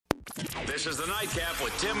This is the Nightcap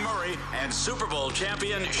with Tim Murray and Super Bowl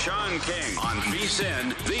champion Sean King on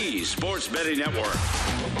VSiN, the Sports Betting Network.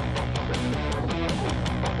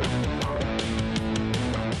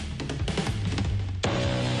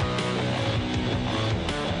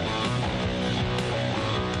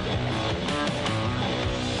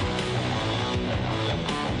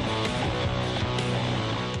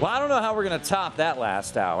 Well, I don't know how we're going to top that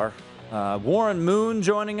last hour. Warren Moon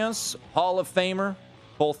joining us, Hall of Famer,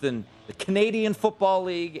 both in the Canadian Football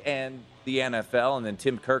League and the NFL, and then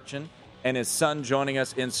Tim Kurkjian and his son joining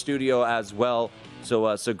us in studio as well.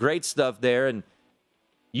 So great stuff there. And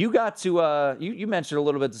you got to you mentioned a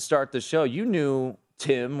little bit to start the show. You knew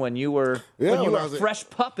Tim when you were a fresh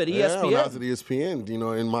pup at ESPN. Yeah, when I was at ESPN,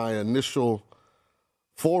 in my initial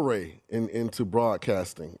foray into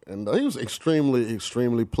broadcasting. And he was extremely,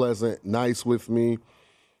 extremely pleasant, nice with me.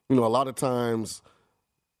 A lot of times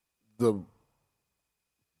the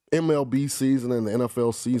MLB season and the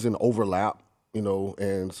NFL season overlap,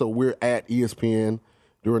 and so we're at ESPN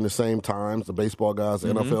during the same times, the baseball guys, the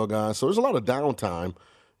NFL guys. So there's a lot of downtime,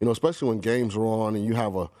 especially when games are on and you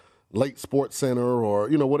have a late sports center or,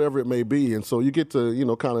 whatever it may be. And so you get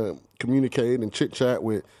to, kind of communicate and chit-chat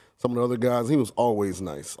with some of the other guys. He was always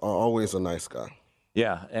nice, always a nice guy.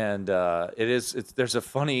 Yeah, and there's a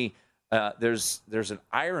funny there's an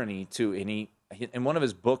irony to, and in one of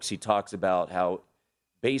his books he talks about how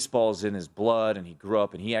baseball's in his blood, and he grew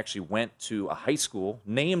up, and he actually went to a high school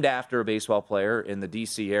named after a baseball player in the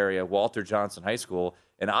D.C. area, Walter Johnson High School.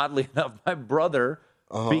 And oddly enough, my brother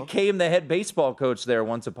became the head baseball coach there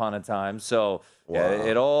once upon a time. So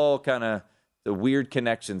it all kind of the weird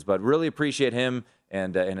connections, but really appreciate him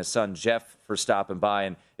and his son Jeff for stopping by.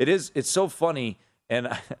 And it's so funny, and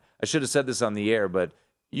I should have said this on the air, but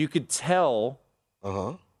you could tell,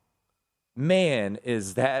 man,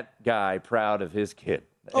 is that guy proud of his kid.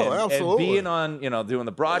 Absolutely. And being on, doing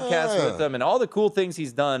the broadcast with them and all the cool things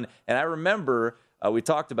he's done. And I remember we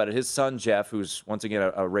talked about it. His son, Jeff, who's once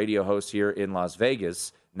again a radio host here in Las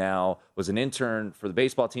Vegas, now was an intern for the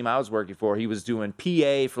baseball team I was working for. He was doing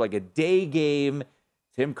PA for like a day game.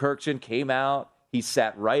 Tim Kurkjian came out. He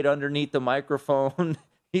sat right underneath the microphone.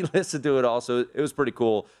 He listened to it all. So it was pretty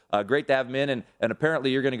cool. Great to have him in. And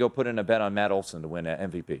apparently you're going to go put in a bet on Matt Olson to win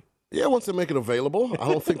MVP. Yeah, once they make it available. I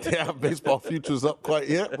don't think they have baseball futures up quite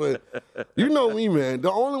yet, but you know me, man. The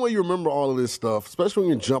only way you remember all of this stuff, especially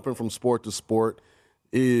when you're jumping from sport to sport,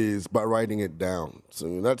 is by writing it down.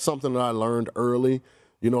 So that's something that I learned early.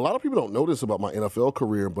 A lot of people don't know this about my NFL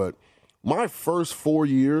career, but my first 4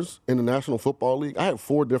 years in the National Football League, I had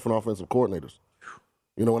 4 different offensive coordinators.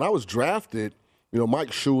 When I was drafted,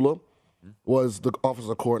 Mike Shula was the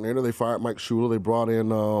offensive coordinator. They fired Mike Shula. They brought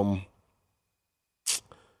in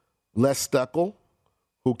Les Steckel,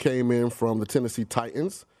 who came in from the Tennessee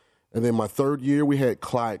Titans. And then my third year, we had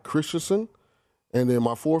Clyde Christensen. And then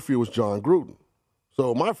my fourth year was John Gruden.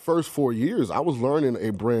 So my first 4 years, I was learning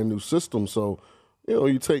a brand new system. So,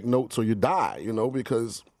 you take notes or you die,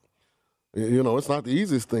 because, it's not the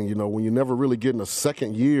easiest thing, when you're never really getting a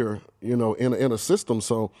second year, in a system.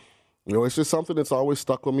 So, it's just something that's always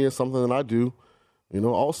stuck with me. It's something that I do.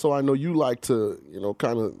 Also, I know you like to,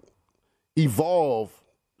 kind of evolve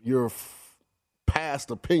your past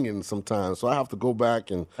opinions sometimes. So I have to go back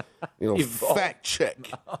and, fact check.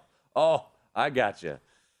 Oh, I got you.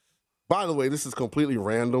 By the way, this is completely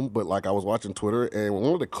random, but I was watching Twitter, and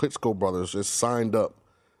one of the Klitschko brothers just signed up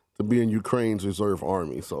to be in Ukraine's reserve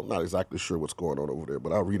army. So I'm not exactly sure what's going on over there,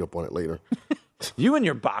 but I'll read up on it later. You and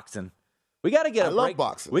your boxing. We got to get I love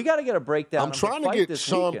boxing. We got to get a breakdown. I'm trying to get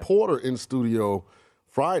Sean Porter in studio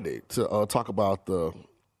Friday to talk about the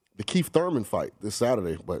Keith Thurman fight this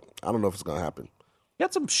Saturday, but I don't know if it's going to happen.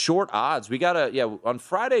 Got some short odds. We got to, on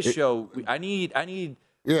Friday's show, I need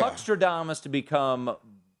Puckstradamus to become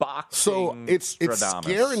boxing. So it's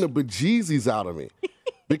scaring the bejesus out of me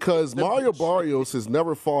because Mario Barrios has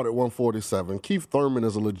never fought at 147. Keith Thurman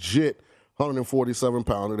is a legit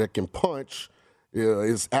 147-pounder that can punch,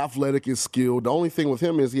 is athletic, is skilled. The only thing with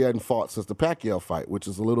him is he hadn't fought since the Pacquiao fight, which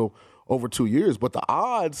is a little over 2 years. But the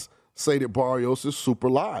odds say that Barrios is super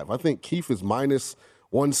live. I think Keith is minus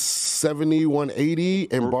 170,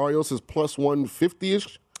 180, and Barrios is plus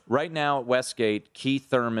 150-ish. Right now at Westgate, Keith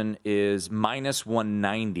Thurman is minus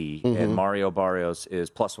 190, and Mario Barrios is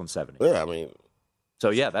plus 170. Yeah,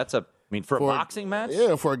 So, that's for a boxing match?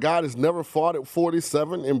 Yeah, for a guy that's never fought at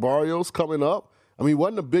 47 and Barrios coming up. He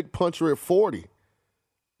wasn't a big puncher at 40.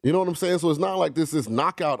 You know what I'm saying? So it's not like this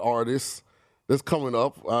knockout artist that's coming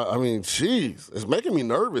up. It's making me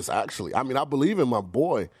nervous, actually. I believe in my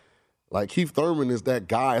boy. Keith Thurman is that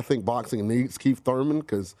guy. I think boxing needs Keith Thurman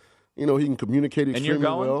because He can communicate extremely And you're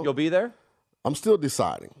going? well. You'll be there? I'm still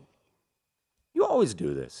deciding. You always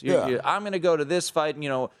do this. Yeah. I'm going to go to this fight.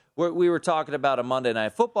 We were talking about a Monday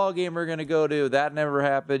night football game we're going to go to. That never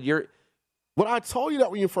happened. But I told you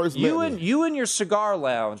that when you first met me. You and your cigar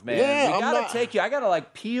lounge, man. Yeah, we got to take you. I got to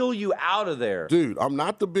peel you out of there. Dude, I'm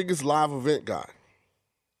not the biggest live event guy.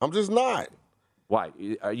 I'm just not. Why?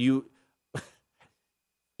 Are you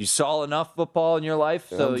saw enough football in your life,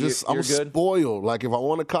 so you're I'm good? spoiled. Like, if I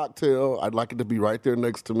want a cocktail, I'd like it to be right there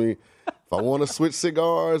next to me. If I want to switch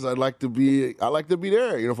cigars, I like to be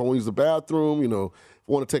there. If I want to use the bathroom, if I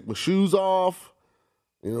want to take my shoes off,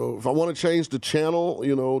 if I want to change the channel,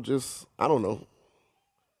 I don't know.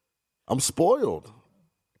 I'm spoiled.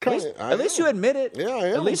 At least you admit it. Yeah, I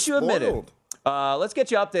am. At least you admit it. Spoiled. Let's get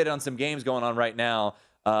you updated on some games going on right now.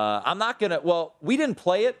 I'm not going to – well, we didn't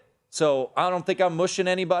play it, so I don't think I'm mushing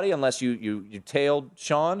anybody unless you tailed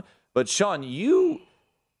Sean. But, Sean, you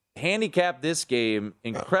handicapped this game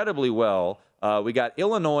incredibly well. We got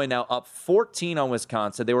Illinois now up 14 on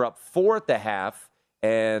Wisconsin. They were up 4 at the half,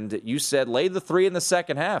 and you said lay the 3 in the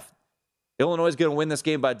second half. Illinois is going to win this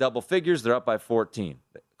game by double figures. They're up by 14.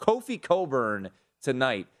 Kofi Cockburn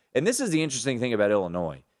tonight. And this is the interesting thing about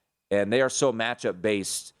Illinois, and they are so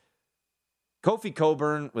matchup-based. Kofi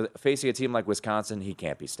Cockburn, facing a team like Wisconsin, he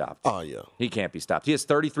can't be stopped. Oh, yeah. He can't be stopped. He has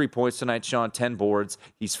 33 points tonight, Sean, 10 boards.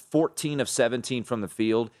 He's 14 of 17 from the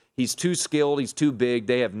field. He's too skilled. He's too big.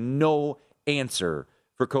 They have no answer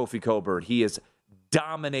for Kofi Cockburn. He is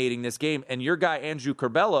dominating this game. And your guy, Andrew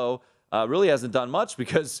Curbelo, really hasn't done much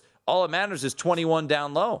because all that matters is 21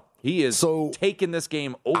 down low. He is taking this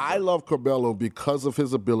game over. I love Curbelo because of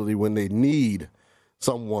his ability when they need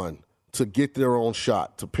someone to get their own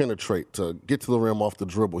shot, to penetrate, to get to the rim off the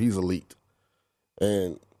dribble. He's elite.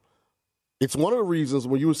 And it's one of the reasons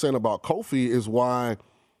when you were saying about Kofi is why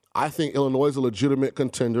I think Illinois is a legitimate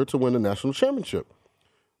contender to win the national championship.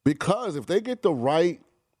 Because if they get the right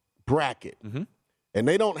bracket and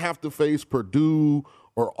they don't have to face Purdue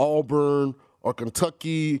or Auburn or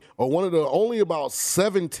Kentucky or one of the only about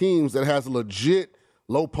 7 teams that has a legit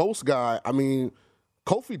low post guy, I mean,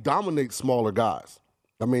 Kofi dominates smaller guys.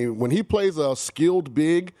 I mean, when he plays a skilled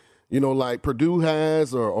big, like Purdue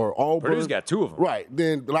has or Auburn. Purdue's got 2 of them. Right.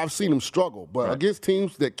 Then I've seen him struggle. But against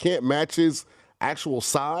teams that can't match his actual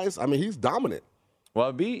size, I mean, he's dominant.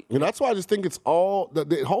 Well, that's why I just think it's all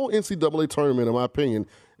the whole NCAA tournament, in my opinion,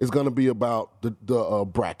 is going to be about the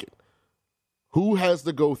bracket. Who has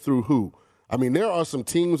to go through who? I mean, there are some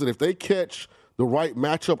teams that if they catch the right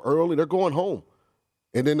matchup early, they're going home.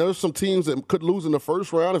 And then there's some teams that could lose in the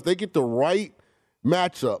first round. If they get the right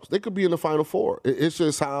matchups, they could be in the Final Four. It's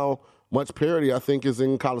just how much parity I think is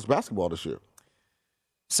in college basketball this year.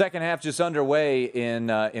 Second half just underway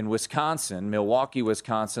in Wisconsin, Milwaukee,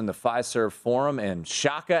 Wisconsin, the Fiserv Forum, and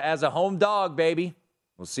Shaka as a home dog, baby.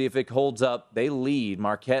 We'll see if it holds up. They lead.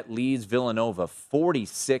 Marquette leads Villanova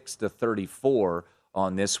 46-34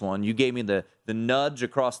 on this one. You gave me the nudge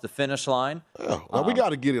across the finish line. Well, we got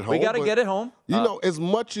to get it home. We got to get it home. As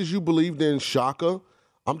much as you believed in Shaka,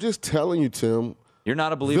 I'm just telling you, Tim. You're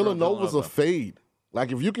not a believer. Villanova's a fade.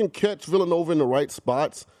 Like, if you can catch Villanova in the right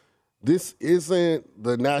spots, this isn't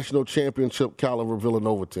the national championship caliber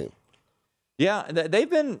Villanova team. Yeah, they've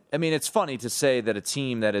been. I mean, it's funny to say that a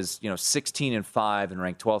team that is 16-5 and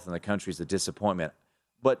ranked 12th in the country is a disappointment.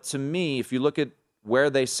 But to me, if you look at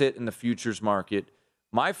where they sit in the futures market,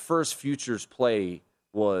 my first futures play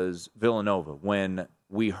was Villanova when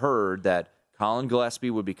we heard that Colin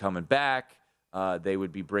Gillespie would be coming back. They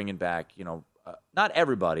would be bringing back, not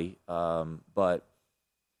everybody, but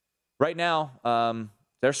right now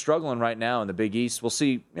they're struggling right now in the Big East. We'll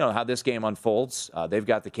see, how this game unfolds. They've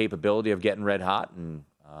got the capability of getting red hot and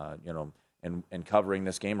and covering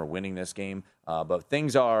this game or winning this game. But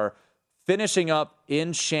things are finishing up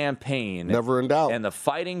in Champaign. Never in doubt. And the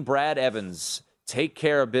Fighting Brad Evans take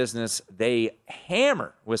care of business. They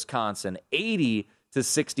hammer Wisconsin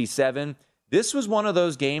 80-67. This was one of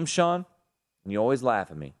those games, Sean, and you always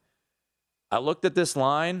laugh at me. I looked at this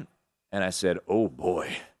line, and I said, oh, boy,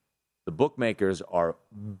 the bookmakers are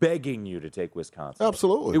begging you to take Wisconsin.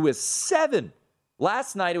 Absolutely. It was 7.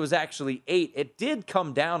 Last night, it was actually 8. It did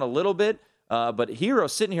come down a little bit, but Hero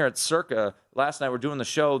sitting here at Circa last night, we're doing the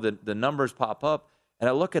show, the numbers pop up, and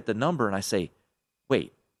I look at the number, and I say,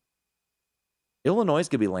 wait, Illinois is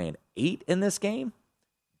going to be laying 8 in this game?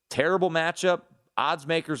 Terrible matchup. Odds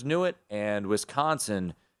makers knew it, and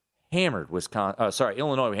Wisconsin hammered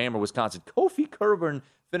Illinois hammered Wisconsin. Kofi Cockburn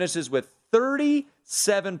finishes with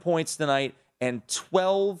 37 points tonight and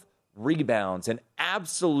 12 rebounds. An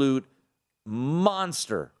absolute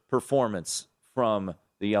monster performance from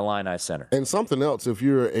the Illini Center. And something else, if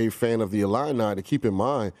you're a fan of the Illini, to keep in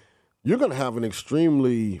mind, you're going to have an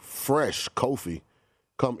extremely fresh Kofi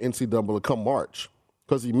come NCAA, come March,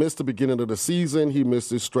 because he missed the beginning of the season. He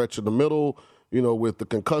missed his stretch in the middle, with the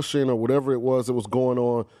concussion or whatever it was that was going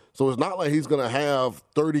on. So it's not like he's going to have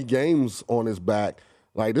 30 games on his back.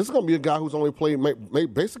 Like, this is going to be a guy who's only played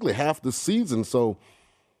basically half the season. So,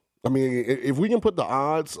 I mean, if we can put the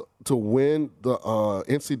odds to win the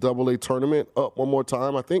NCAA tournament up one more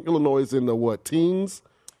time, I think Illinois is in the, teens?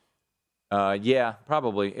 Yeah,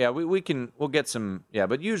 probably. Yeah, we'll get some,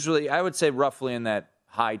 but usually I would say roughly in that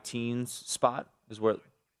high teens spot is where.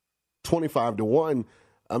 25-1.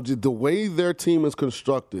 The way their team is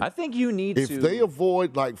constructed. I think you need if they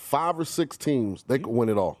avoid like 5 or 6 teams, they can win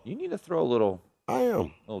it all. You need to throw a little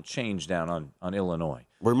change down on Illinois.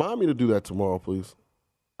 Remind me to do that tomorrow, please.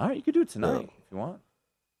 All right, you can do it tonight if you want.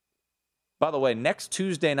 By the way, next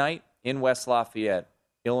Tuesday night in West Lafayette,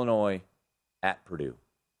 Illinois at Purdue.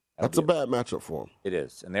 That's a bad matchup for them. It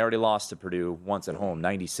is, and they already lost to Purdue once at home,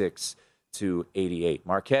 96-88.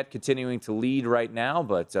 Marquette continuing to lead right now,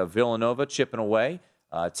 but Villanova chipping away.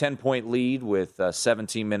 10-point lead with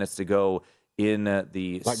 17 minutes to go in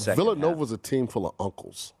the second Villanova's half. a team full of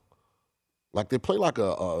uncles. Like, they play like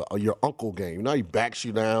a your uncle game. He backs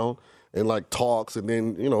you down and, talks and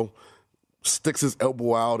then, sticks his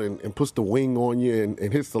elbow out and puts the wing on you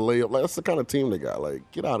and hits the layup. Like, that's the kind of team they got.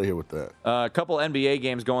 Like, get out of here with that. A couple NBA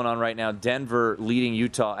games going on right now. Denver leading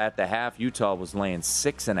Utah at the half. Utah was laying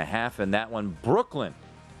 6.5 in that one. Brooklyn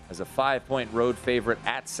as a 5-point road favorite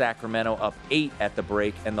at Sacramento, up 8 at the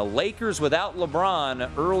break. And the Lakers without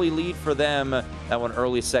LeBron, early lead for them. That one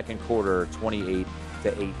early second quarter, 28-18.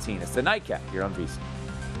 It's the Nightcap here on VSiN.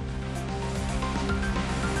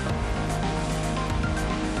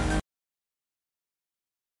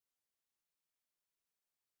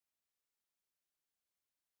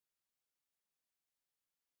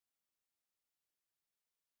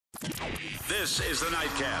 This is the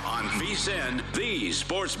Nightcap on VSiN, the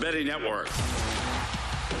Sports Betting Network.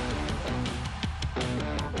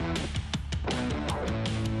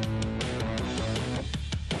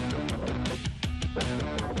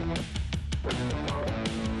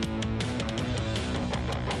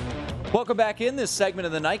 Welcome back in. This segment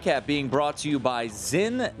of the Nightcap being brought to you by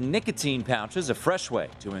Zyn nicotine pouches, a fresh way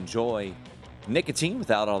to enjoy nicotine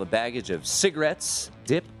without all the baggage of cigarettes,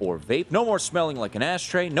 dip, or vape. No more smelling like an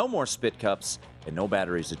ashtray, no more spit cups, and no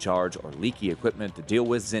batteries to charge or leaky equipment to deal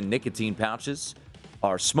with. Zyn nicotine pouches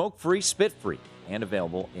are smoke-free, spit-free, and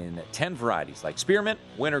available in 10 varieties like spearmint,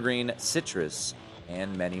 wintergreen, citrus,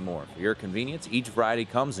 and many more. For your convenience, each variety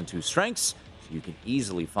comes in 2 strengths, so you can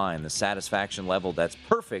easily find the satisfaction level that's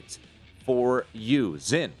perfect for you.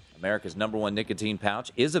 Zyn, America's #1 nicotine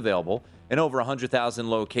pouch, is available in over 100,000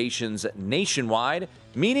 locations nationwide,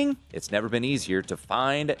 meaning it's never been easier to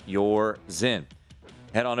find your Zyn.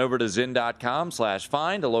 Head on over to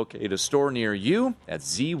Zyn.com/find to locate a store near you.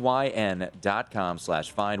 That's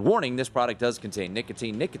ZYN.com/find. Warning, this product does contain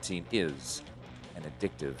nicotine. Nicotine is an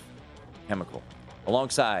addictive chemical.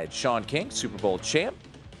 Alongside Sean King, Super Bowl champ,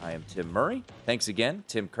 I am Tim Murray. Thanks again,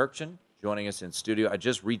 Tim Kirkchin, joining us in studio. I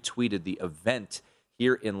just retweeted the event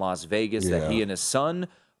here in Las Vegas that he and his son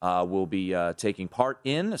will be taking part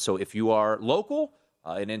in. So if you are local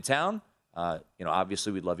and in town,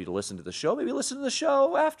 obviously we'd love you to listen to the show. Maybe listen to the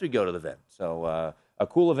show after you go to the event. So a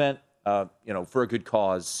cool event, for a good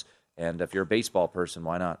cause. And if you're a baseball person,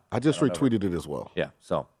 why not? I just retweeted it as well. Yeah.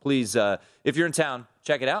 So please, if you're in town,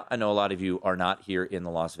 check it out. I know a lot of you are not here in the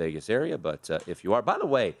Las Vegas area, but if you are, by the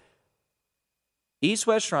way,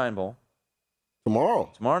 East-West Shrine Bowl. Tomorrow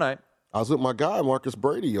night. I was with my guy, Marcus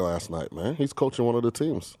Brady, last night, man. He's coaching one of the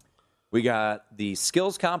teams. We got the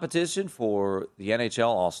skills competition for the NHL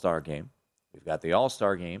All-Star Game. We've got the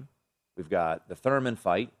All-Star Game. We've got the Thurman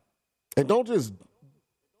fight. And don't just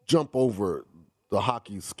jump over the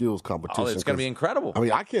hockey skills competition. Oh, it's going to be incredible. I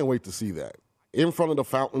mean, I can't wait to see that. In front of the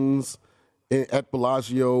fountains at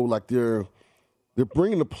Bellagio, like they're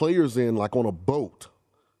bringing the players in like on a boat.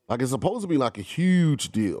 Like it's supposed to be like a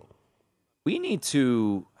huge deal. I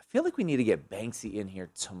feel like we need to get Banksy in here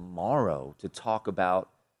tomorrow to talk about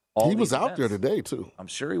all He was these out events. there today, too. I'm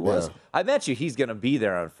sure he was. Yeah. I bet you he's going to be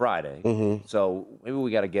there on Friday. Mm-hmm. So maybe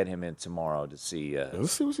we got to get him in tomorrow to see.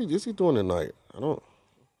 Let's see what's he doing tonight. Let's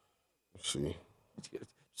see.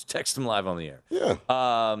 Just text him live on the air. Yeah.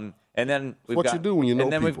 And then you do when you know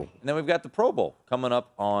people. And then we've got the Pro Bowl coming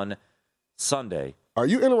up on Sunday. Are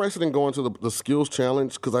you interested in going to the skills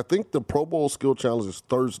challenge? Because I think the Pro Bowl skill challenge is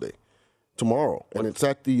Thursday. Tomorrow, and it's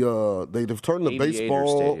at the they've turned the Aviator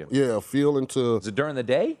baseball Stadium. field into. Is it during the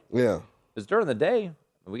day? Yeah, If it's during the day.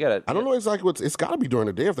 We got to. I don't know exactly it's got to be during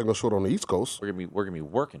the day if they're going to show it on the East Coast. We're gonna be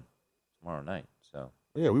working tomorrow night. So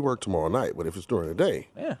Yeah, we work tomorrow night, but if it's during the day,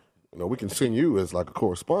 yeah. we can send you as like a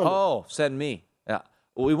correspondent. Oh, send me. Yeah.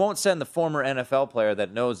 Well, we won't send the former NFL player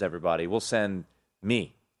that knows everybody. We'll send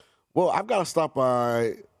me. Well, I've got to stop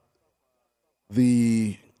by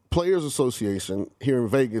the Players Association here in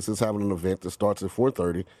Vegas is having an event that starts at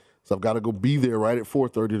 4:30. So I've got to go be there right at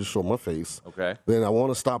 4:30 to show my face. Okay. Then I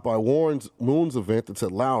want to stop by Warren Moon's event that's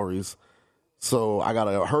at Lowry's. So I got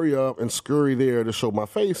to hurry up and scurry there to show my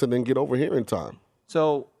face and then get over here in time.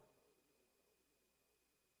 So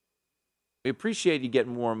we appreciate you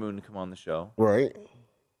getting Warren Moon to come on the show. Right.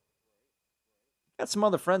 Got some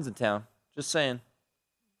other friends in town. Just saying.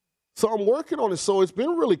 So I'm working on it. So it's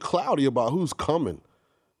been really cloudy about who's coming.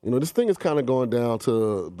 This thing is kind of going down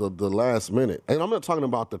to the last minute. And I'm not talking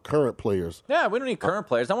about the current players. Yeah, we don't need current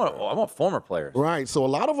players. I want former players. Right. So a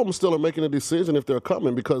lot of them still are making a decision if they're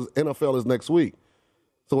coming because NFL is next week.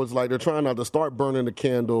 So it's like they're trying not to start burning the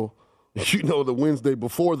candle, the Wednesday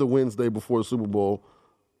before the Super Bowl.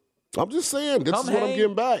 I'm just saying, this is what I'm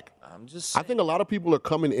getting back. I'm just saying. I think a lot of people are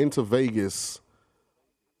coming into Vegas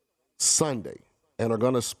Sunday and are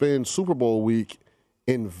going to spend Super Bowl week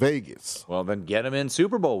in Vegas. Well, then get them in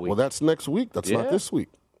Super Bowl week. Well, that's next week. That's not this week.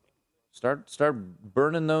 Start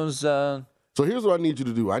burning those. So here's what I need you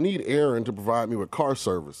to do. I need Aaron to provide me with car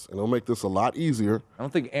service, and it'll make this a lot easier. I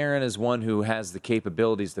don't think Aaron is one who has the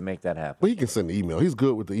capabilities to make that happen. Well, he can send the email. He's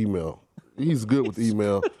good with the email.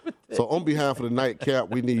 So on behalf of the Nightcap,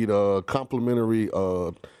 we need a complimentary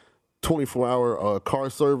 24-hour car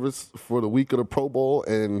service for the week of the Pro Bowl.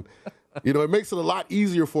 And, it makes it a lot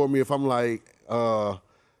easier for me if I'm like,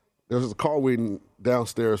 there's a car waiting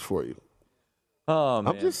downstairs for you. Oh,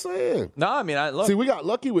 man. I'm just saying. No, I mean, look. See, we got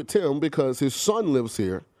lucky with Tim because his son lives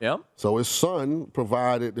here. Yeah. So his son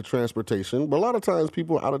provided the transportation. But a lot of times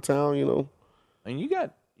people out of town, I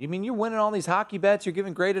mean, you're winning all these hockey bets. You're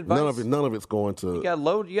giving great advice. None of it's going to.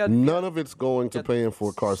 None of it's going to paying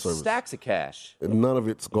for car service. Stacks of cash. None of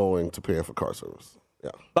it's going to paying for car service. Yeah.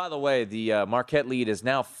 By the way, the Marquette lead is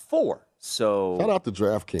now 4. So shout out to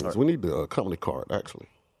DraftKings. We need the company card, actually.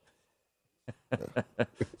 Yeah.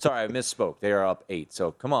 Sorry, I misspoke. They are up 8.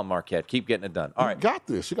 So come on, Marquette, keep getting it done. All right, you got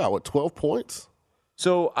this. You got 12 points.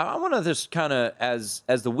 So I want to just kind of as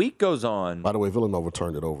the week goes on. By the way, Villanova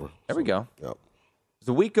turned it over. There we go. Yep. As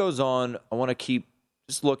the week goes on, I want to keep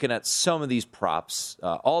just looking at some of these props.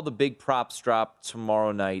 All the big props drop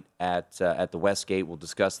tomorrow night at the Westgate. We'll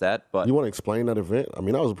discuss that. But you want to explain that event? I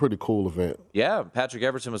mean, that was a pretty cool event. Yeah, Patrick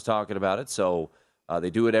Everson was talking about it. So they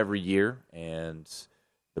do it every year, and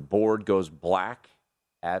the board goes black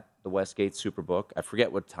at the Westgate Superbook. I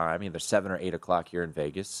forget what time, either 7 or 8 o'clock here in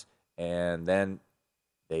Vegas. And then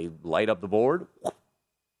they light up the board.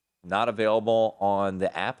 Not available on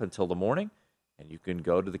the app until the morning. And you can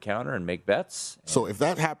go to the counter and make bets. So if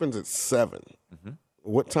that happens at 7,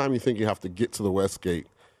 what time you think you have to get to the Westgate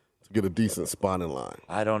to get a decent spot in line?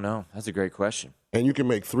 I don't know. That's a great question. And you can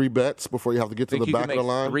make 3 bets before you have to get to the back of the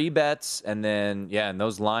line? 3 bets, and then, and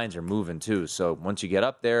those lines are moving too. So once you get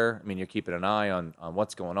up there, I mean, you're keeping an eye on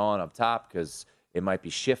what's going on up top because it might be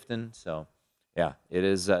shifting. So, yeah, it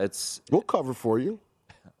is. We'll cover for you.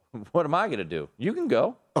 What am I going to do? You can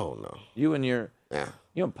go. Oh, no. You and your... Yeah.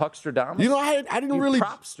 You know, Puckstradamus? I didn't really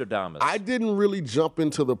Propstradamus. I didn't really jump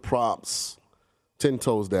into the props 10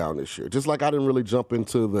 toes down this year. Just like I didn't really jump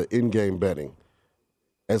into the in-game betting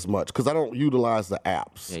as much because I don't utilize the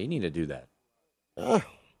apps. Yeah, you need to do that.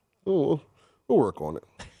 We'll work on it.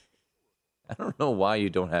 I don't know why you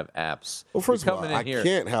don't have apps. Well, first of all, I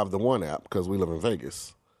can't have the one app because we live in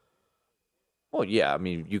Vegas. Well, yeah, I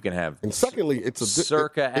mean, you can have. And secondly, it's a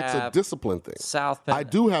Circa app. It's a discipline thing. South Penn. I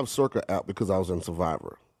do have Circa app because I was in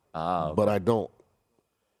Survivor, but I don't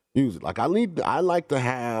use it. Like I like to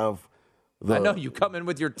have. I know you come in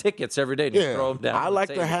with your tickets every day and you throw them down. I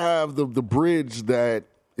like to have the bridge that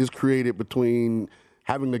is created between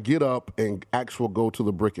having to get up and actual go to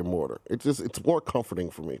the brick and mortar. It's more comforting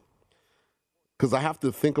for me because I have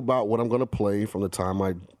to think about what I'm going to play from the time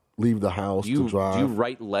I leave the house to drive. Do you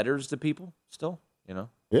write letters to people still?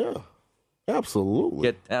 Yeah, absolutely.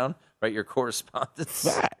 Get down, write your correspondence.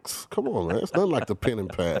 Facts. Come on, man. It's nothing like the pen and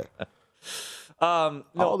pad.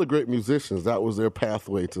 All the great musicians, that was their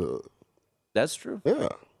pathway to. That's true. Yeah.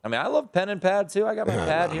 I mean, I love pen and pad too. I got my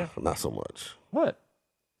pad here. Not so much. What?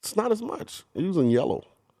 It's not as much. I'm using yellow.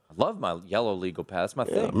 I love my yellow legal pad. That's my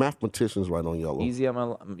thing. Mathematicians write on yellow. Easy on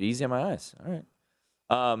my eyes. All right.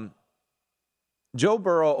 Joe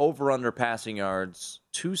Burrow over/under passing yards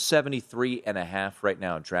 273.5 right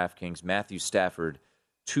now at DraftKings. Matthew Stafford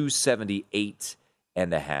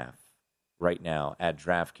 278.5 right now at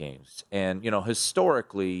DraftKings. And,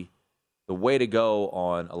 historically, the way to go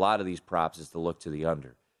on a lot of these props is to look to the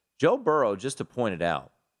under. Joe Burrow, just to point it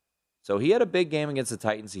out, so he had a big game against the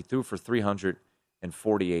Titans. He threw for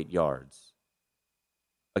 348 yards.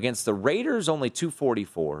 Against the Raiders, only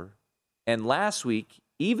 244. And last week,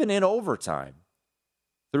 even in overtime,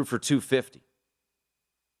 threw for 250.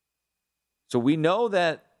 So we know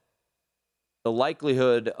that the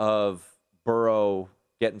likelihood of Burrow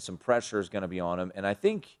getting some pressure is going to be on him. And I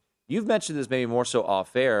think you've mentioned this maybe more so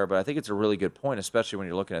off air, but I think it's a really good point, especially when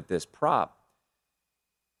you're looking at this prop.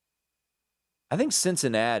 I think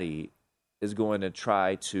Cincinnati is going to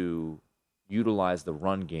try to utilize the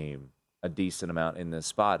run game a decent amount in this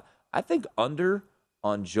spot. I think under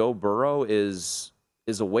on Joe Burrow is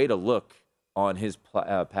a way to look on his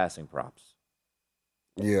passing props.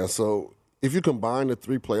 Yeah, so if you combine the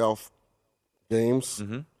 3 playoff games,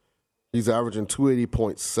 he's averaging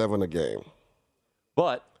 280.7 a game.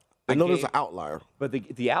 But I know there's an outlier. But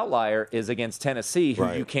the outlier is against Tennessee, who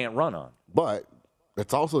Right. you can't run on. But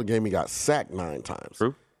it's also a game he got sacked 9 times.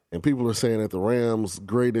 True. And people are saying that the Rams'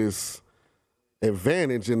 greatest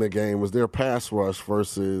advantage in the game was their pass rush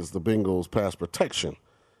versus the Bengals' pass protection.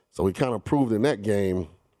 So he kind of proved in that game,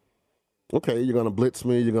 okay, you're going to blitz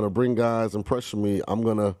me, you're going to bring guys and pressure me. I'm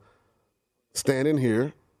going to stand in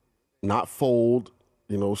here, not fold,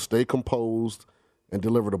 stay composed, and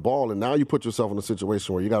deliver the ball. And now you put yourself in a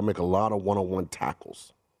situation where you got to make a lot of one-on-one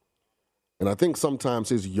tackles. And I think sometimes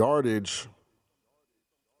his yardage,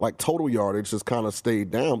 like total yardage, has kind of stayed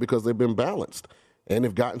down because they've been balanced. And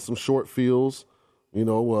they've gotten some short fields.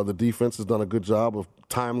 The defense has done a good job of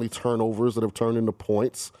timely turnovers that have turned into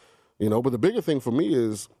points. But the bigger thing for me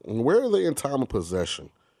is, where are they in time of possession?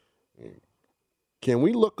 Can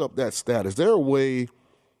we look up that stat? Is there a way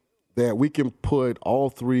that we can put all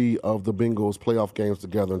 3 of the Bengals playoff games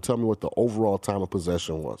together and tell me what the overall time of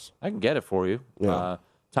possession was? I can get it for you. Yeah.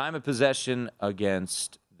 Time of possession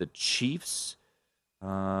against the Chiefs.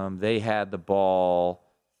 They had the ball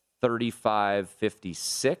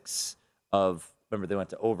 35-56 remember, they went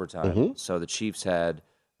to overtime. So the Chiefs had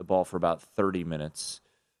the ball for about 30 minutes.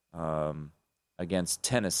 Against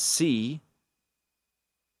Tennessee,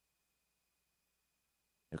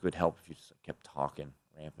 it would help if you just kept talking,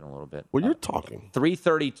 ramping a little bit. Well, you're talking.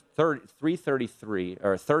 333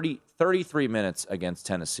 or 33 minutes against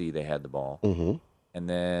Tennessee, they had the ball. And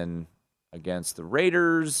then against the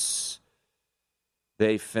Raiders,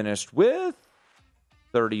 they finished with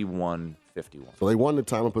 31-51. So they won the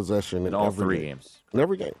time of possession in all every 3 game. games. In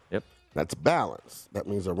every game. Yep. That's balance. That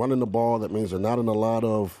means they're running the ball. That means they're not in a lot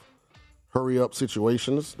of hurry-up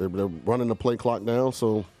situations. They're running the play clock down.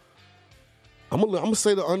 So I'm gonna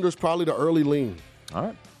say the under is probably the early lean. All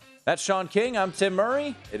right. That's Sean King. I'm Tim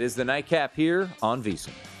Murray. It is the Nightcap here on VSiN.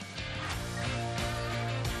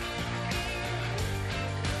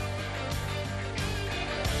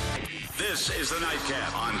 This is the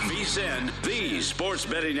Nightcap on VSiN, the Sports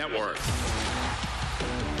Betting Network.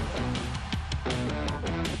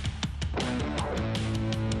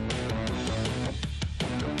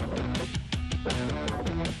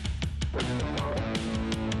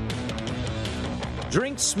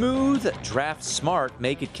 Drink smooth, draft smart,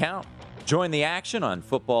 make it count. Join the action on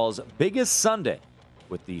football's biggest Sunday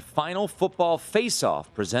with the final football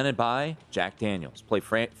face-off presented by Jack Daniels. Play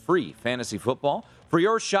free fantasy football for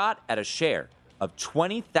your shot at a share of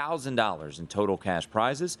 $20,000 in total cash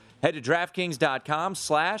prizes. Head to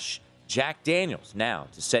DraftKings.com/Jack Daniels now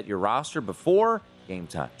to set your roster before game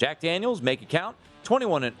time. Jack Daniels, make it count.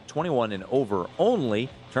 21 and over only.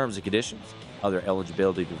 Terms and conditions. Other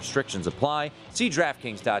eligibility restrictions apply. See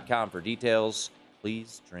DraftKings.com for details.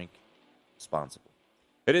 Please drink responsibly.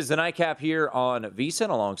 It is the Nightcap here on VSiN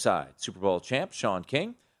alongside Super Bowl champ Sean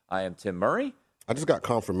King. I am Tim Murray. I just got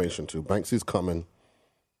confirmation, too. Banksy's coming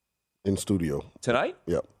in studio. Tonight?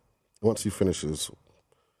 Yep. Once he finishes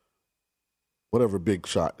whatever big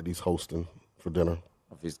shot that he's hosting for dinner.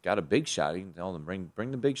 If he's got a big shot, he can tell them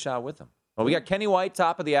bring the big shot with him. Well, we got Kenny White,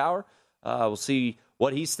 top of the hour. We'll see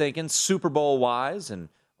what he's thinking Super Bowl-wise, and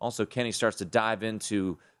also Kenny starts to dive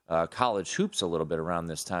into college hoops a little bit around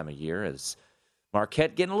this time of year as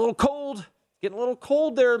Marquette getting a little cold. Getting a little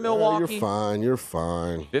cold there in Milwaukee. You're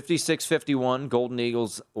fine. 56-51, Golden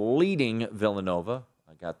Eagles leading Villanova.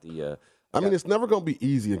 I got the... it's never going to be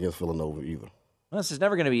easy against Villanova either. This is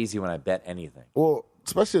never going to be easy when I bet anything. Well,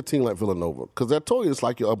 especially a team like Villanova, because I told you it's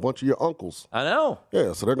like a bunch of your uncles. I know.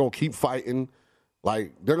 Yeah, so they're going to keep fighting.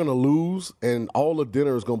 Like, they're going to lose, and all the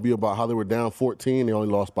dinner is going to be about how they were down 14, they only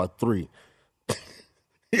lost by 3.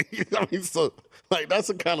 So, that's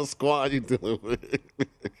the kind of squad you're dealing with.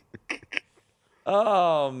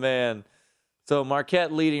 Oh, man. So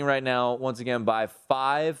Marquette leading right now, once again, by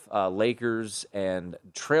 5. Lakers and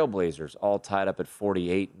Trailblazers all tied up at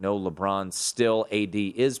 48. No LeBron still. AD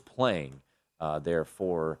is playing there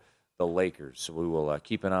for the Lakers. So we will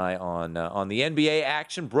keep an eye on the NBA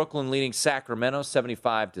action. Brooklyn leading Sacramento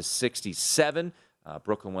 75-67.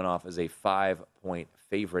 Brooklyn went off as a 5-point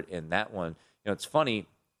favorite in that one. You know, it's funny.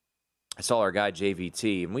 I saw our guy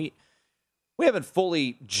JVT, and we haven't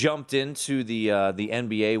fully jumped into the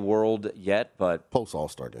NBA world yet, but Post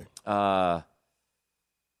All-Star game. I'm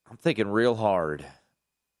thinking real hard,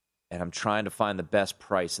 and I'm trying to find the best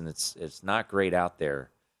price, and it's not great out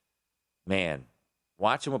there. Man,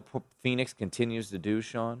 watching what Phoenix continues to do,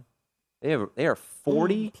 Sean. They are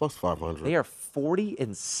 40 plus 500. They are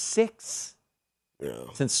 40-6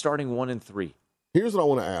 since starting 1-3. Here's what I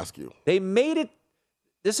want to ask you. They made it.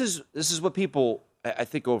 This is what people, I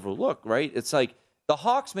think, overlook, right? It's like the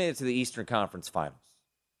Hawks made it to the Eastern Conference Finals.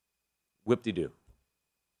 Whip-de-doo.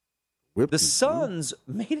 The Suns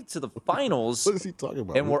made it to the finals. What is he talking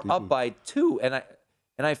about? And we're up by 2. And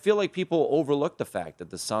I feel like people overlook the fact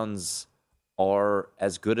that the Suns are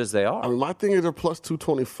as good as they are. I mean, my thing is they're plus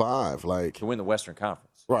 225. Like, to win the Western Conference.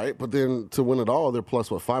 Right, but then to win it all, they're plus,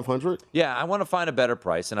 500? Yeah, I want to find a better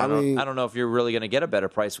price, and I don't know if you're really going to get a better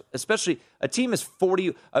price, especially a team is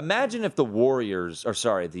 40. Imagine if the Nets were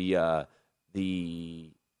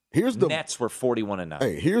 41-9.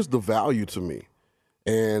 Hey, here's the value to me.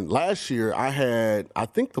 And last year, I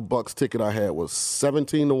think the Bucks ticket I had was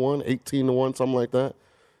 17-1, 18-1, something like that.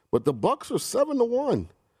 But the Bucks are 7-1.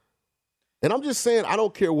 And I'm just saying, I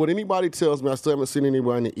don't care what anybody tells me. I still haven't seen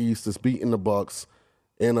anybody in the East that's beating the Bucks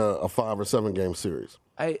in a 5 or 7 game series.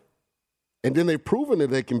 And then they've proven that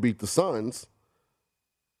they can beat the Suns.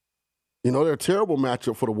 You know, they're a terrible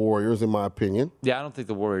matchup for the Warriors, in my opinion. Yeah, I don't think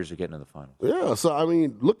the Warriors are getting to the finals. Yeah, so I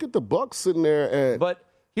mean, look at the Bucks sitting there. But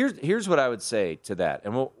here's what I would say to that,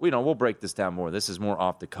 and we'll break this down more. This is more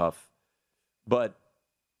off the cuff, but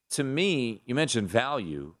to me, you mentioned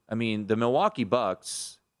value. I mean, the Milwaukee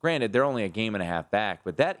Bucks. Granted, they're only a game and a half back,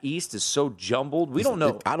 but that East is so jumbled. We don't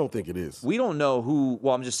know. I don't think it is. We don't know who.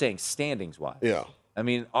 Well, I'm just saying standings-wise. Yeah. I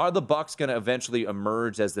mean, are the Bucks going to eventually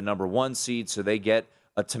emerge as the number 1 seed so they get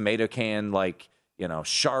a tomato can like,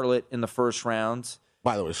 Charlotte in the first round?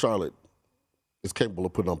 By the way, Charlotte is capable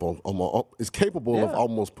of putting up of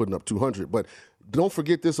almost putting up 200. But don't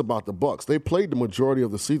forget this about the Bucks. They played the majority of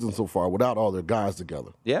the season so far without all their guys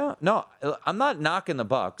together. Yeah. No, I'm not knocking the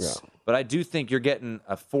Bucks. Yeah. But I do think you're getting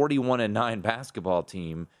a 41-9 basketball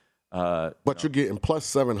team. But you're getting plus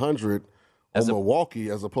 700 on Milwaukee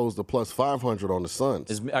as opposed to plus 500 on the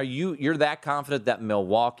Suns. You're that confident that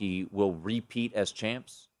Milwaukee will repeat as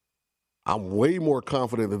champs? I'm way more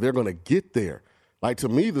confident that they're going to get there. Like, to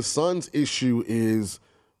me, the Suns' issue is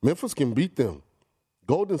Memphis can beat them.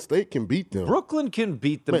 Golden State can beat them. Brooklyn can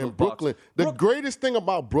beat them. Man, Brooklyn. The greatest thing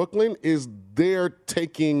about Brooklyn is they're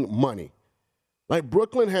taking money. Like,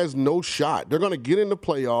 Brooklyn has no shot. They're going to get in the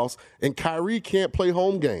playoffs, and Kyrie can't play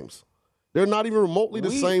home games. They're not even remotely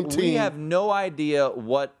the same team. We have no idea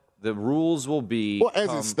what the rules will be. Well,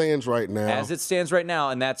 as it stands right now. As it stands right now,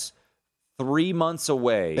 and that's 3 months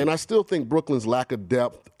away. And I still think Brooklyn's lack of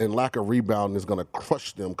depth and lack of rebounding is going to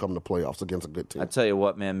crush them come the playoffs against a good team. I tell you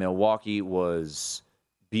what, man, Milwaukee was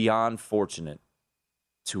beyond fortunate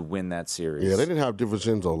to win that series. Yeah, they didn't have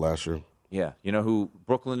DiVincenzo last year. Yeah. You know who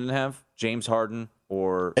Brooklyn didn't have? James Harden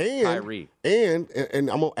or Kyrie. And I'm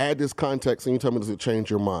going to add this context, and you tell me, does it change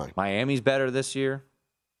your mind? Miami's better this year.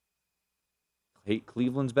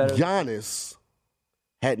 Cleveland's better. Giannis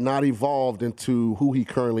had not evolved into who he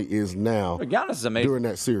currently is now. Giannis is amazing. During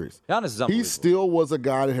that series. Giannis is unbelievable. He still was a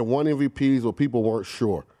guy that had won MVPs, but people weren't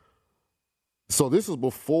sure. So this is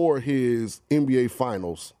before his NBA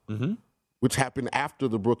Finals, which happened after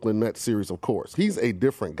the Brooklyn Nets series, of course. He's a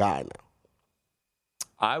different guy now.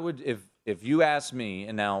 I would, if you ask me,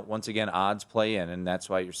 and now, once again, odds play in, and that's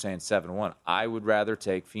why you're saying 7-1, I would rather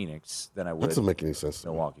take Phoenix than I would That doesn't make any sense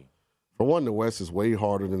Milwaukee. For one, the West is way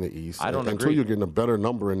harder than the East. I don't agree. Until you're getting a better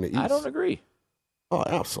number in the East. I don't agree. Oh,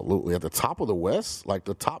 absolutely. At the top of the West, like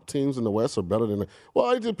the top teams in the West are better than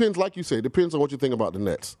well, it depends, like you say, it depends on what you think about the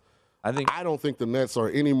Nets. I don't think the Nets are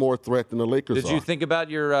any more threat than the Lakers are. Did you think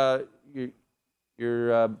about your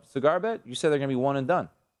cigar bet? You said they're going to be one and done.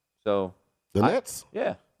 So the Nets?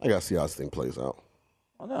 Yeah. I got to see how this thing plays out.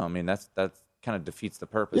 Well, no, I mean, that kind of defeats the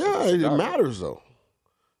purpose. Yeah, it matters, though.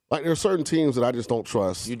 Like, there are certain teams that I just don't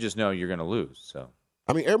trust. You just know you're going to lose. So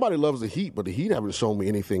I mean, everybody loves the Heat, but the Heat haven't shown me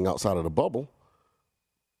anything outside of the bubble.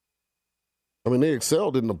 I mean, they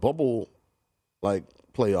excelled in the bubble, like,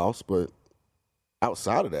 playoffs, but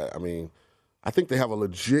outside of that, I mean, I think they have a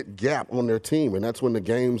legit gap on their team, and that's when the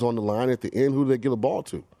game's on the line at the end. Who do they give the ball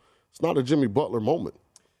to? It's not a Jimmy Butler moment.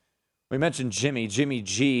 We mentioned Jimmy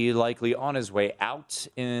G, likely on his way out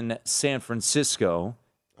in San Francisco.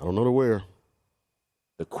 I don't know to where.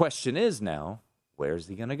 The question is now, where's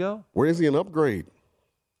he going to go? Where is he an upgrade?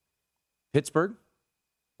 Pittsburgh?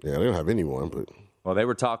 Yeah, they don't have anyone, but well, they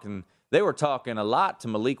were talking a lot to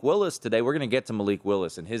Malik Willis today. We're going to get to Malik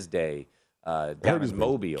Willis in his day down in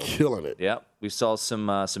Mobile. Killing it. Yep. We saw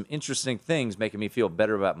some interesting things making me feel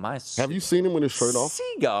better about my Have you seen him with his shirt off?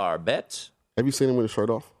 Cigar bet. Have you seen him with his shirt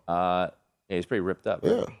off? Yeah, he's pretty ripped up.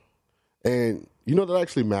 Right? Yeah. And you know that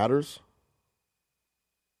actually matters?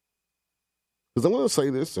 Because I'm going to say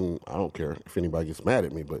this, and I don't care if anybody gets mad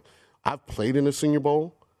at me, but I've played in the Senior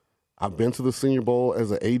Bowl. I've been to the Senior Bowl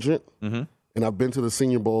as an agent, and I've been to the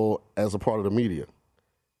Senior Bowl as a part of the media.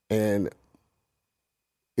 And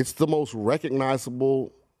it's the most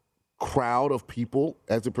recognizable crowd of people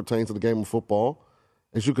as it pertains to the game of football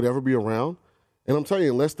as you could ever be around. And I'm telling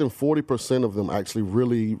you, less than 40% of them actually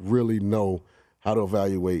really, really know how to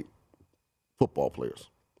evaluate football players.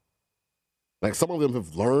 Like, some of them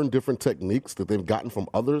have learned different techniques that they've gotten from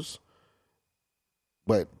others,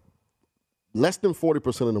 but less than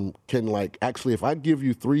 40% of them can, like, actually, if I give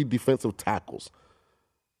you 3 defensive tackles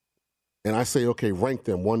and I say, okay, rank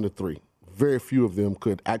them 1 to 3, very few of them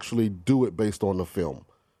could actually do it based on the film.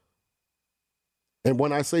 And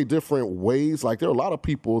when I say different ways, like, there are a lot of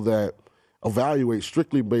people that evaluate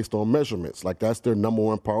strictly based on measurements. Like, that's their number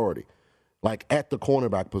one priority. Like, at the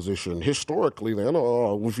cornerback position, historically,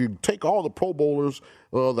 if you take all the Pro Bowlers,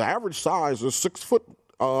 the average size is 6 foot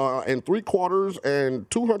and 3/4 and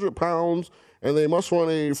 200 pounds, and they must run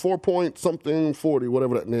a 4-point something 40,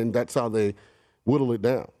 whatever that, and then that's how they whittle it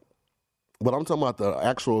down. But I'm talking about the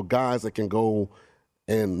actual guys that can go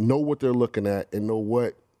and know what they're looking at and know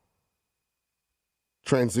what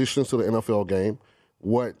transitions to the NFL game,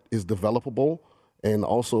 what is developable, and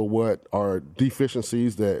also what are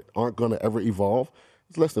deficiencies that aren't going to ever evolve.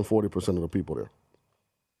 It's less than 40% of the people there.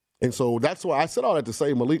 And so that's why I said all that to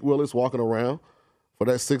say Malik Willis walking around for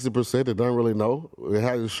that 60% that don't really know,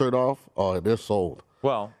 has his shirt off, they're sold.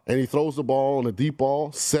 Well, and he throws the ball on a deep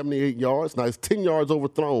ball, 78 yards. Now, it's 10 yards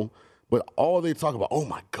overthrown, but all they talk about, oh,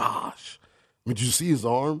 my gosh. Did you see his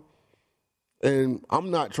arm? And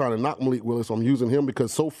I'm not trying to knock Malik Willis. I'm using him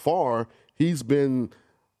because so far he's been,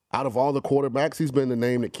 out of all the quarterbacks, he's been the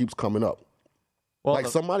name that keeps coming up. Well, like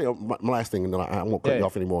somebody, my last thing, and then I won't cut you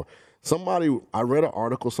off anymore. I read an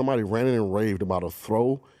article, somebody ran in and raved about a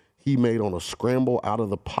throw he made on a scramble out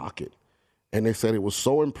of the pocket. And they said it was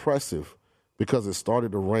so impressive because it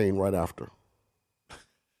started to rain right after.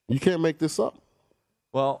 You can't make this up.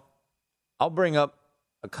 Well, I'll bring up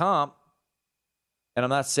a comp, and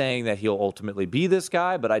I'm not saying that he'll ultimately be this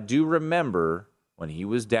guy, but I do remember when he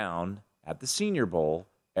was down at the Senior Bowl,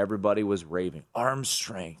 everybody was raving. Arm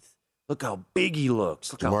strength. Look how big he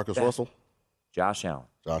looks. Look Marcus Russell? Josh Allen.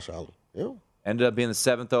 Josh Allen, yeah. Ended up being the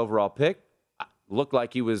 7th overall pick. Looked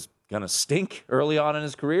like he was going to stink early on in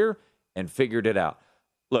his career and figured it out.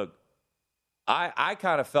 Look, I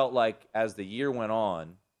kind of felt like as the year went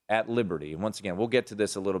on at Liberty, and once again, we'll get to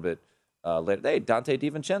this a little bit later. Hey, Dante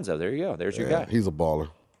DiVincenzo, there you go. There's your guy. He's a baller.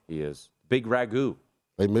 He is. Big Ragu.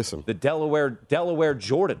 They miss him. The Delaware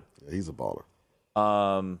Jordan. Yeah, he's a baller.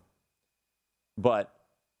 But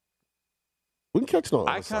we can catch on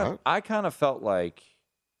the other side. I kind of felt like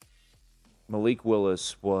Malik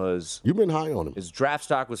Willis was. You've been high on him. His draft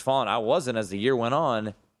stock was falling. I wasn't as the year went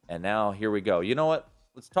on, and now here we go. You know what?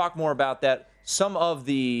 Let's talk more about that. Some of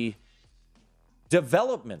the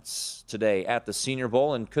developments today at the Senior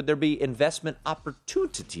Bowl, and could there be investment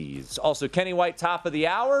opportunities? Also, Kenny White, top of the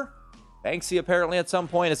hour. Banksy apparently at some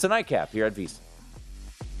point. It's a nightcap here at VSiN.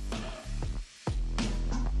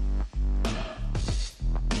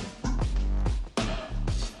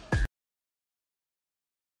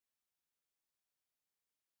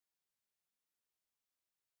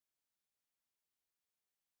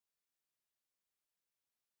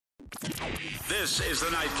 This is the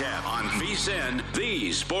Nightcap on VSiN,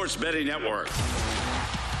 the Sports Betting Network.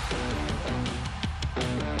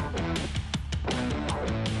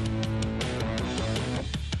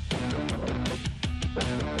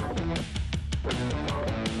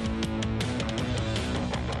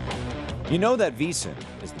 You know that VSiN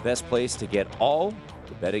is the best place to get all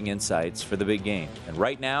the betting insights for the big game. And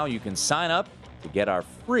right now, you can sign up to get our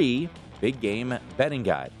free big game betting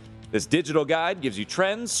guide. This digital guide gives you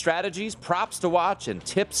trends, strategies, props to watch, and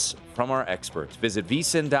tips from our experts. Visit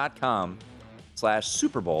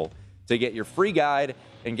vsin.com/Super Bowl to get your free guide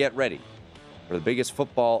and get ready for the biggest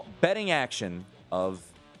football betting action of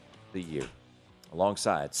the year.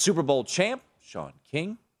 alongside Super Bowl champ Sean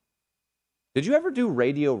King. Did you ever do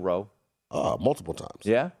Radio Row? Multiple times.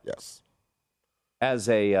 Yeah? Yes. As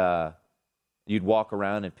a, you'd walk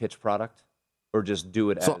around and pitch product? Or just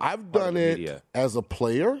do it as So I've done it media? as a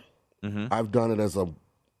player. Mm-hmm. I've done it as a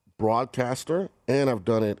broadcaster. And I've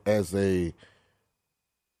done it as a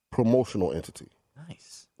promotional entity.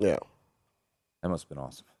 Nice. Yeah. That must have been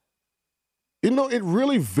awesome. You know, it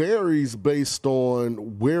really varies based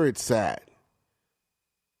on where it's at.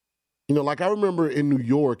 You know, like I remember in New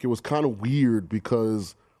York, it was kind of weird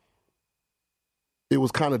because it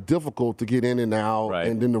was kind of difficult to get in and out. Right.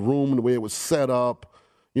 And then the room, the way it was set up,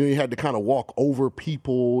 you know, you had to kind of walk over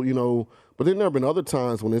people, you know. But then there have been other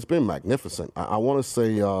times when it's been magnificent. I want to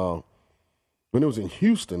say when it was in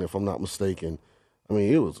Houston, if I'm not mistaken, I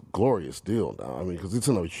mean, it was a glorious deal now. I mean, because it's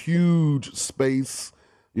in a huge space,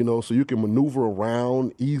 you know, so you can maneuver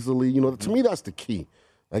around easily. You know, to me, that's the key.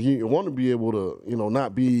 Like, you want to be able to, you know,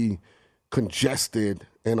 not be congested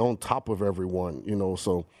and on top of everyone, you know.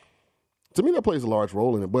 So, to me, that plays a large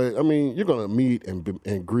role in it. But, I mean, you're going to meet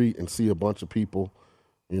and greet and see a bunch of people,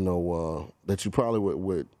 you know, that you probably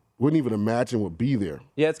wouldn't even imagine would be there.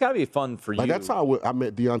 Yeah, it's got to be fun for Like, you. that's how I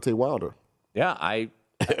met Deontay Wilder. Yeah, I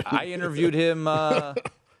interviewed him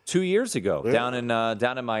 2 years ago down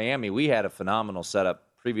in Miami. We had a phenomenal setup.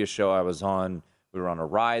 Previous show I was on, we were on a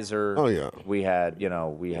riser. Oh, yeah. We had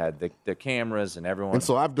the cameras and everyone. And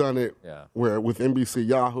so I've done it where with NBC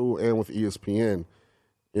Yahoo and with ESPN,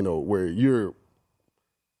 you know, where you're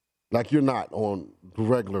not on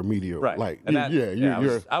regular media. Right. Like,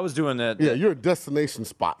 I was doing that. Yeah, you're a destination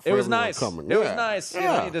spot for It was everyone nice. coming. It was nice you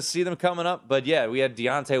know, to see them coming up. But, yeah, we had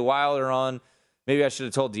Deontay Wilder on. Maybe I should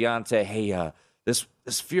have told Deontay, hey,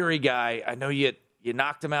 this Fury guy, I know you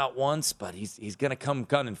knocked him out once, but he's going to come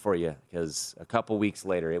gunning for you because a couple weeks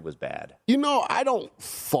later it was bad. You know, I don't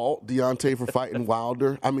fault Deontay for fighting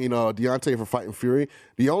Wilder. I mean, Deontay for fighting Fury.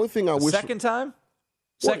 The only thing I wish... Second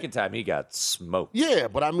time he got smoked. Yeah,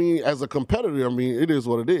 but I mean, as a competitor, I mean, it is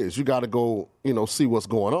what it is. You got to go, you know, see what's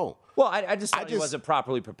going on. Well, I just thought he wasn't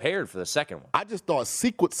properly prepared for the second one. I just thought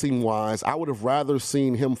sequencing-wise, I would have rather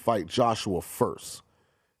seen him fight Joshua first.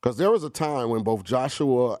 Because there was a time when both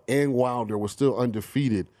Joshua and Wilder were still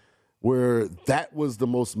undefeated where that was the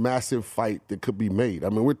most massive fight that could be made. I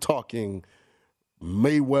mean, we're talking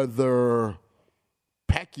Mayweather,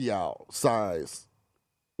 Pacquiao size,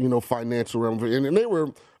 you know, financial realm. And they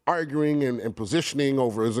were arguing and positioning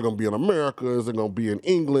over, is it going to be in America? Is it going to be in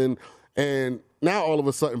England? And now all of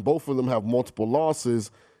a sudden, both of them have multiple losses.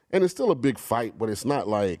 And it's still a big fight, but it's not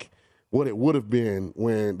like what it would have been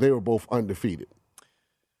when they were both undefeated.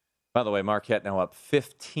 By the way, Marquette now up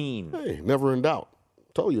 15. Hey, never in doubt.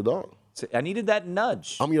 Told you, dog. I needed that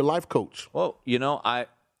nudge. I'm your life coach. Well, you know, I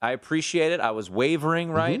appreciate it. I was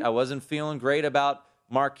wavering, right? Mm-hmm. I wasn't feeling great about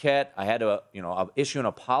Marquette. I had to, issue an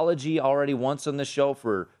apology already once on the show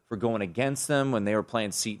for going against them when they were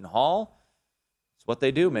playing Seton Hall. It's what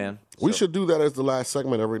they do, man. We should do that as the last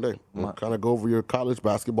segment every day. We'll kind of go over your college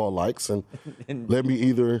basketball likes and let me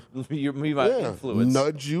either influence.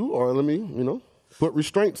 Nudge you or let me, put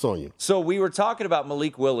restraints on you. So we were talking about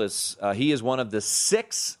Malik Willis. He is one of the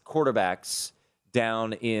 6 quarterbacks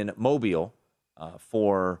down in Mobile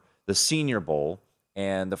for the Senior Bowl.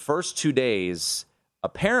 And the first 2 days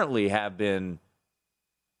apparently have been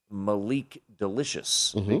Malik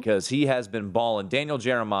delicious because he has been balling. Daniel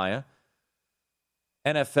Jeremiah,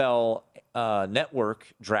 NFL Network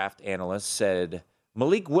draft analyst, said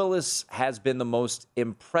Malik Willis has been the most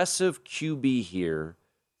impressive QB here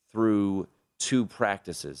through 2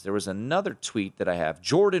 practices. There was another tweet that I have.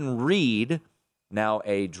 Jordan Reed, now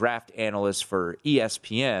a draft analyst for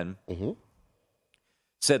ESPN,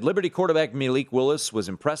 said Liberty quarterback Malik Willis was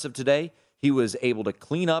impressive today. He was able to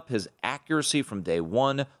clean up his accuracy from day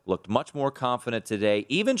one, looked much more confident today,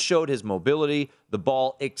 even showed his mobility. The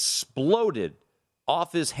ball exploded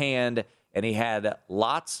off his hand, and he had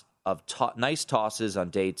lots of nice tosses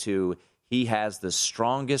on day 2. He has the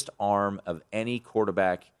strongest arm of any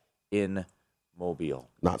quarterback in Mobile.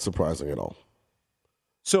 Not surprising at all.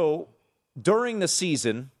 So during the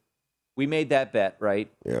season, we made that bet, right?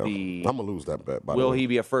 Yeah, I'm going to lose that bet, by the way. Will he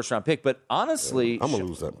be a first-round pick? But honestly... I'm going to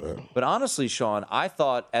lose that bet. But honestly, Sean, I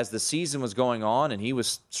thought as the season was going on and he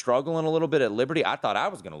was struggling a little bit at Liberty, I thought I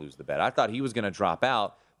was going to lose the bet. I thought he was going to drop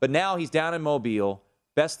out. But now he's down in Mobile.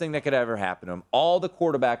 Best thing that could ever happen to him. All the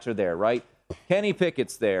quarterbacks are there, right? Kenny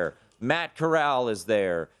Pickett's there. Matt Corral is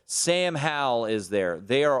there. Sam Howell is there.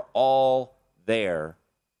 They are all there.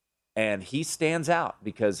 And he stands out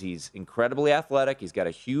because he's incredibly athletic. He's got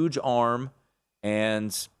a huge arm,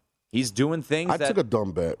 and he's doing things I took a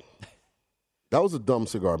dumb bet. That was a dumb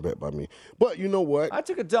cigar bet by me. But you know what? I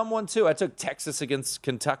took a dumb one, too. I took Texas against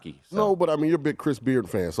Kentucky. So. No, but I mean, you're a big Chris Beard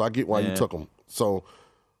fan, so I get why you took him. So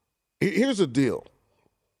here's the deal.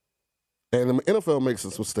 And the NFL makes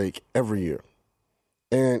this mistake every year.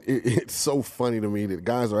 And it's so funny to me that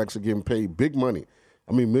guys are actually getting paid big money.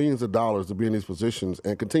 I mean, millions of dollars to be in these positions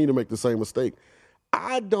and continue to make the same mistake.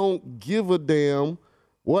 I don't give a damn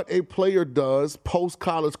what a player does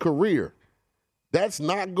post-college career. That's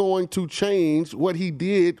not going to change what he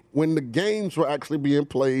did when the games were actually being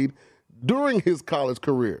played during his college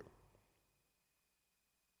career.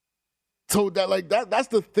 So that's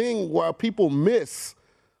the thing where people miss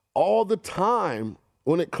all the time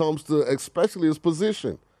when it comes to especially his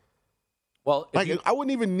position. Well, I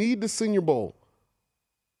wouldn't even need the Senior Bowl.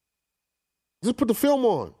 Just put the film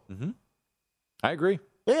on. Mm-hmm. I agree.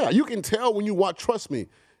 Yeah, you can tell when you watch. Trust me,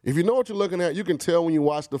 if you know what you're looking at, you can tell when you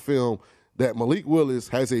watch the film that Malik Willis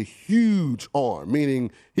has a huge arm,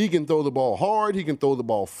 meaning he can throw the ball hard, he can throw the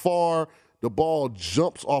ball far, the ball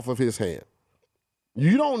jumps off of his hand.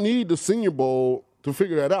 You don't need the Senior Bowl to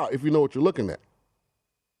figure that out if you know what you're looking at.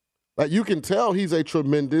 Like, you can tell he's a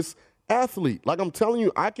tremendous athlete. Like I'm telling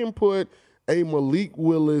you, I can put a Malik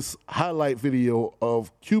Willis highlight video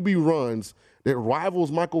of QB runs that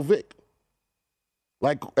rivals Michael Vick.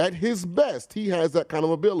 Like, at his best, he has that kind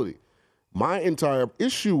of ability. My entire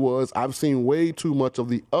issue was I've seen way too much of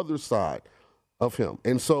the other side of him.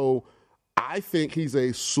 And so I think he's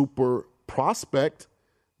a super prospect,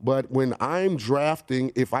 but when I'm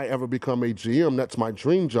drafting, if I ever become a GM, that's my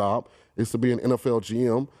dream job, is to be an NFL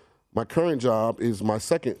GM. My current job is my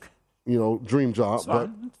second, dream job. It's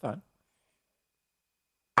fine. It's fine.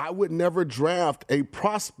 I would never draft a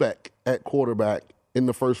prospect at quarterback in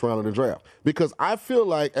the first round of the draft because I feel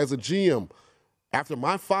like as a GM, after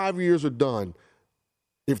my 5 years are done,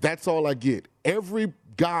 if that's all I get, every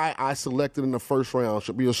guy I selected in the first round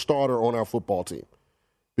should be a starter on our football team.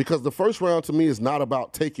 Because the first round to me is not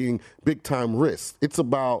about taking big-time risks. It's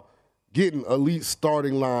about getting elite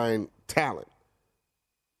starting line talent.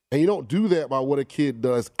 And you don't do that by what a kid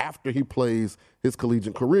does after he plays his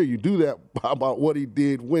collegiate career. You do that about what he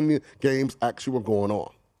did when the games actually were going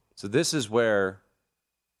on. So this is where...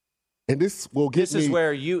 And this will get This is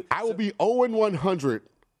where you... I will be 0-100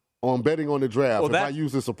 on betting on the draft if I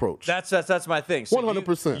use this approach. That's my thing. So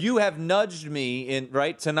 100%. You have nudged me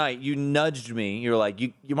tonight. You nudged me. You're like,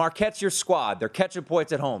 you Marquette's your squad. They're catching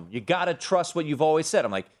points at home. You got to trust what you've always said.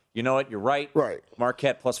 I'm like, you know what? You're right. Right.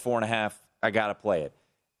 Marquette plus 4.5. I got to play it.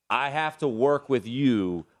 I have to work with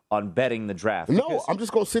you on betting the draft. No, I'm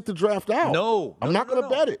just going to sit the draft out. I'm not going to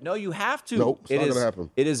bet it. No, you have to. Nope, it's not going to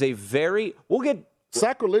happen. It is a very... We'll get...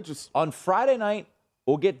 Sacrilegious. On Friday night,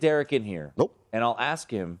 we'll get Derek in here. Nope. And I'll ask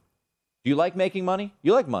him, do you like making money?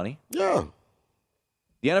 You like money. Yeah.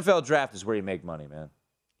 The NFL draft is where you make money, man.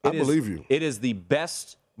 I believe you. It is the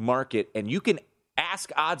best market, and you can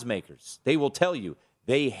ask odds makers. They will tell you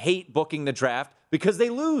they hate booking the draft because they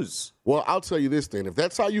lose. Well, I'll tell you this then. If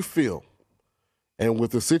that's how you feel, and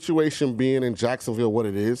with the situation being in Jacksonville what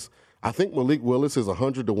it is, I think Malik Willis is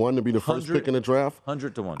 100-1 to be the first pick in the draft.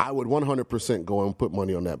 100-1. I would 100% go and put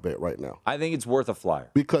money on that bet right now. I think it's worth a flyer.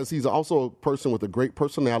 Because he's also a person with a great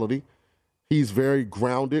personality. He's very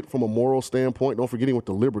grounded from a moral standpoint. Don't forget he went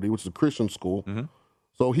to Liberty, which is a Christian school. Mm-hmm.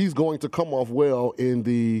 So he's going to come off well in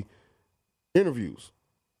the interviews,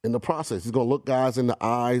 in the process. He's going to look guys in the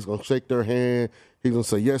eye. He's going to shake their hand. He's going to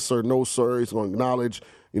say, yes, sir, no, sir. He's going to acknowledge,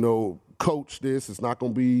 coach this. It's not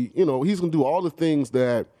going to be, he's going to do all the things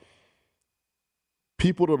that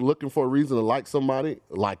people that are looking for a reason to like somebody,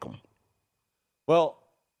 like them. Well,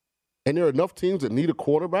 and there are enough teams that need a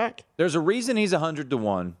quarterback. There's a reason he's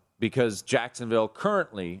 100-1 because Jacksonville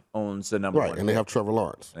currently owns the number one. Right, and they have Trevor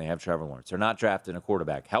Lawrence. They're not drafting a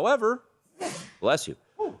quarterback. However, bless you.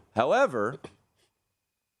 However,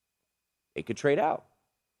 they could trade out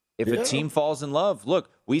if a team falls in love. Look,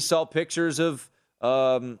 we saw pictures of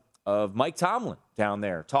Mike Tomlin down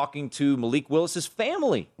there talking to Malik Willis's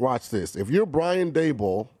family. Watch this. If you're Brian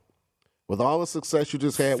Daboll, with all the success you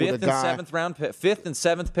just had with a guy, fifth and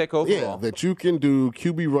seventh pick overall, that you can do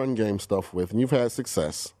QB run game stuff with, and you've had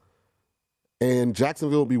success, and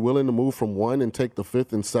Jacksonville will be willing to move from 1 and take the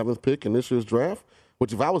 5th and 7th pick in this year's draft,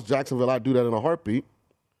 which if I was Jacksonville, I'd do that in a heartbeat.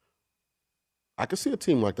 I could see a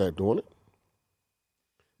team like that doing it.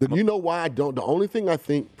 You know why I don't? The only thing I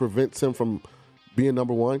think prevents him from being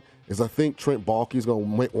number 1 is I think Trent Baalke's going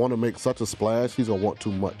to want to make such a splash, he's going to want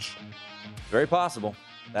too much. Very possible.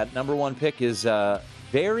 That number 1 pick is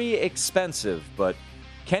very expensive, but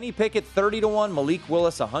Kenny Pickett 30-1, Malik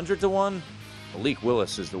Willis 100-1. Malik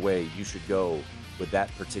Willis is the way you should go with that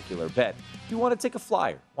particular bet. If you want to take a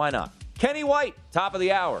flyer, why not? Kenny White, top of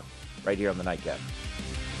the hour, right here on the Nightcap.